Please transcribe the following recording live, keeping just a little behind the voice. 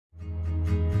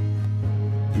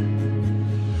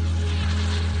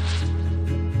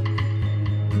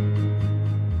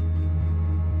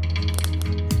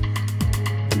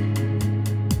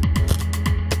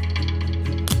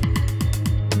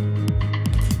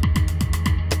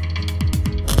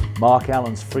Mark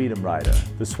Allen's Freedom Rider.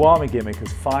 The Swami gimmick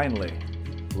has finally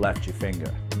left your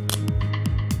finger.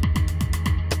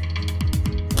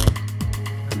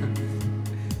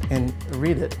 And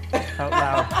read it out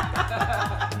loud.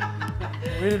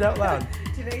 Read it out loud.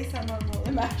 Today someone will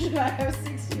imagine I have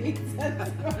 68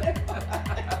 cents.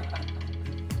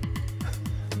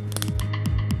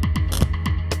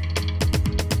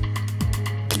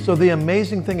 So the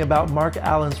amazing thing about Mark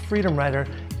Allen's Freedom Rider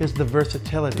is the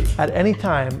versatility. At any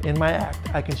time in my act,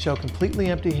 I can show completely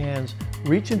empty hands,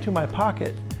 reach into my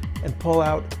pocket, and pull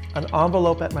out an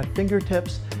envelope at my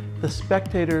fingertips. The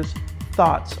spectator's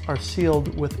thoughts are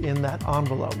sealed within that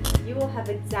envelope. You will have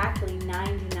exactly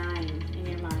 99 in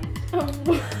your mind.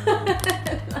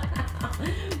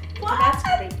 What? That's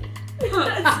creepy.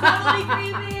 That's totally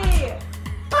creepy.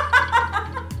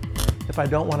 If I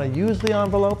don't want to use the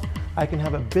envelope, I can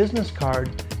have a business card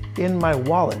in my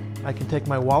wallet. I can take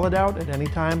my wallet out at any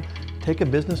time, take a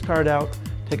business card out,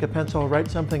 take a pencil, write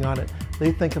something on it.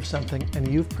 They think of something and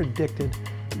you've predicted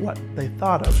what they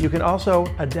thought of. You can also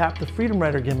adapt the Freedom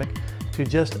Rider gimmick to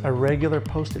just a regular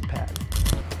Post-it pad.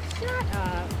 Shut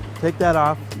up. Take that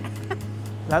off.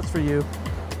 That's for you.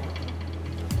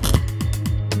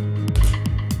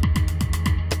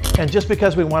 And just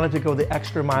because we wanted to go the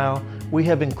extra mile, we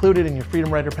have included in your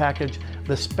Freedom Rider package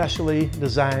the specially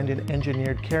designed and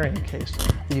engineered carrying case.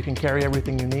 You can carry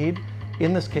everything you need,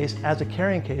 in this case as a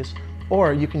carrying case,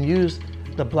 or you can use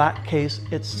the black case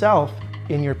itself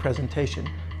in your presentation.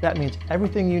 That means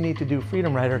everything you need to do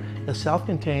Freedom Rider is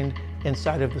self-contained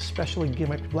inside of the specially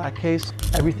gimmicked black case.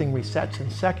 Everything resets in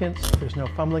seconds. There's no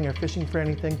fumbling or fishing for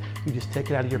anything. You just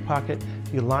take it out of your pocket,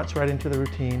 you launch right into the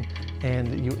routine,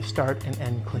 and you start and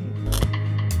end clean.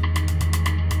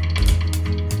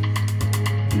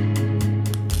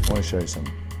 I want to show you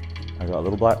something. I've got a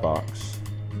little black box,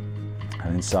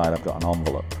 and inside I've got an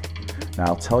envelope. Now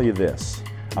I'll tell you this,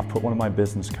 I've put one of my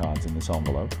business cards in this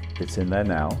envelope. It's in there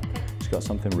now. It's got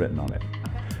something written on it.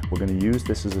 We're going to use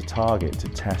this as a target to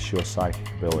test your psychic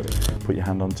ability. Put your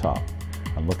hand on top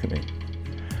and look at me.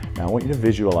 Now I want you to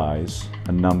visualize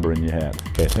a number in your head.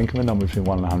 Okay, think of a number between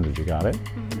 1 and 100, you got it?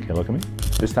 Okay, look at me.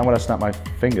 This time when I snap my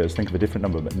fingers, think of a different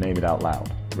number, but name it out loud.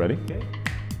 Ready? Okay.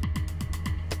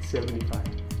 75.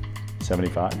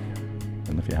 75?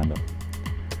 And lift your hand up.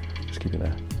 Just keep it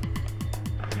there.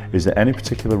 Is there any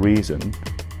particular reason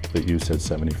that you said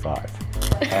 75?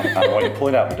 I want you to pull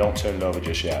it out, but don't turn it over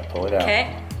just yet. Pull it out.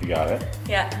 Okay. You got it?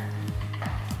 Yeah.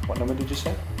 What number did you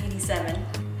say? 87.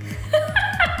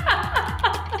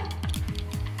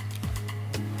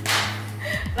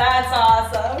 That's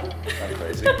awesome. That's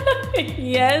crazy.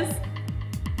 Yes.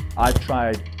 I've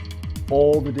tried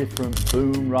all the different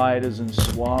boom riders and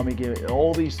Swami gimmicks,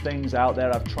 all these things out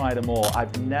there. I've tried them all.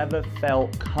 I've never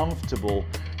felt comfortable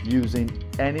using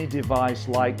any device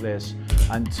like this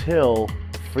until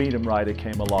Freedom Rider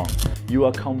came along. You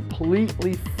are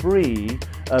completely free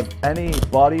of any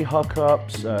body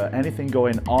hookups, anything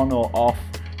going on or off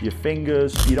your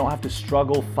fingers. You don't have to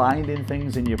struggle finding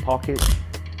things in your pocket.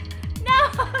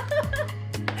 No.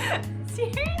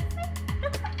 Seriously?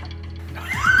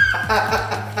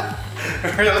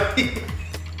 Really?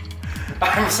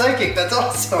 I'm psychic, that's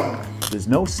awesome. There's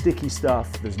no sticky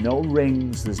stuff, there's no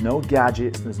rings, there's no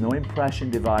gadgets, there's no impression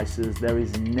devices. There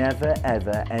is never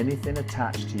ever anything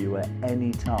attached to you at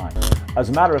any time. As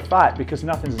a matter of fact, because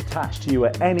nothing's attached to you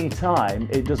at any time,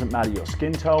 it doesn't matter your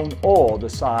skin tone or the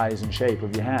size and shape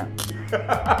of your hands.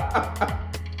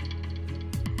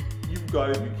 You've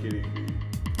got to be kidding me.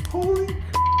 Holy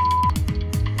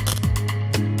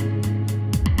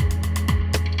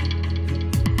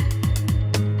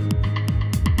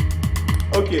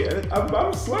Okay,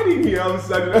 I'm sweating here all of a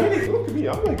sudden. Look at me,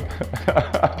 I'm like,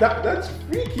 that's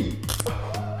freaky.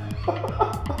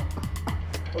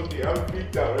 Okay, I'm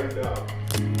freaked out right now.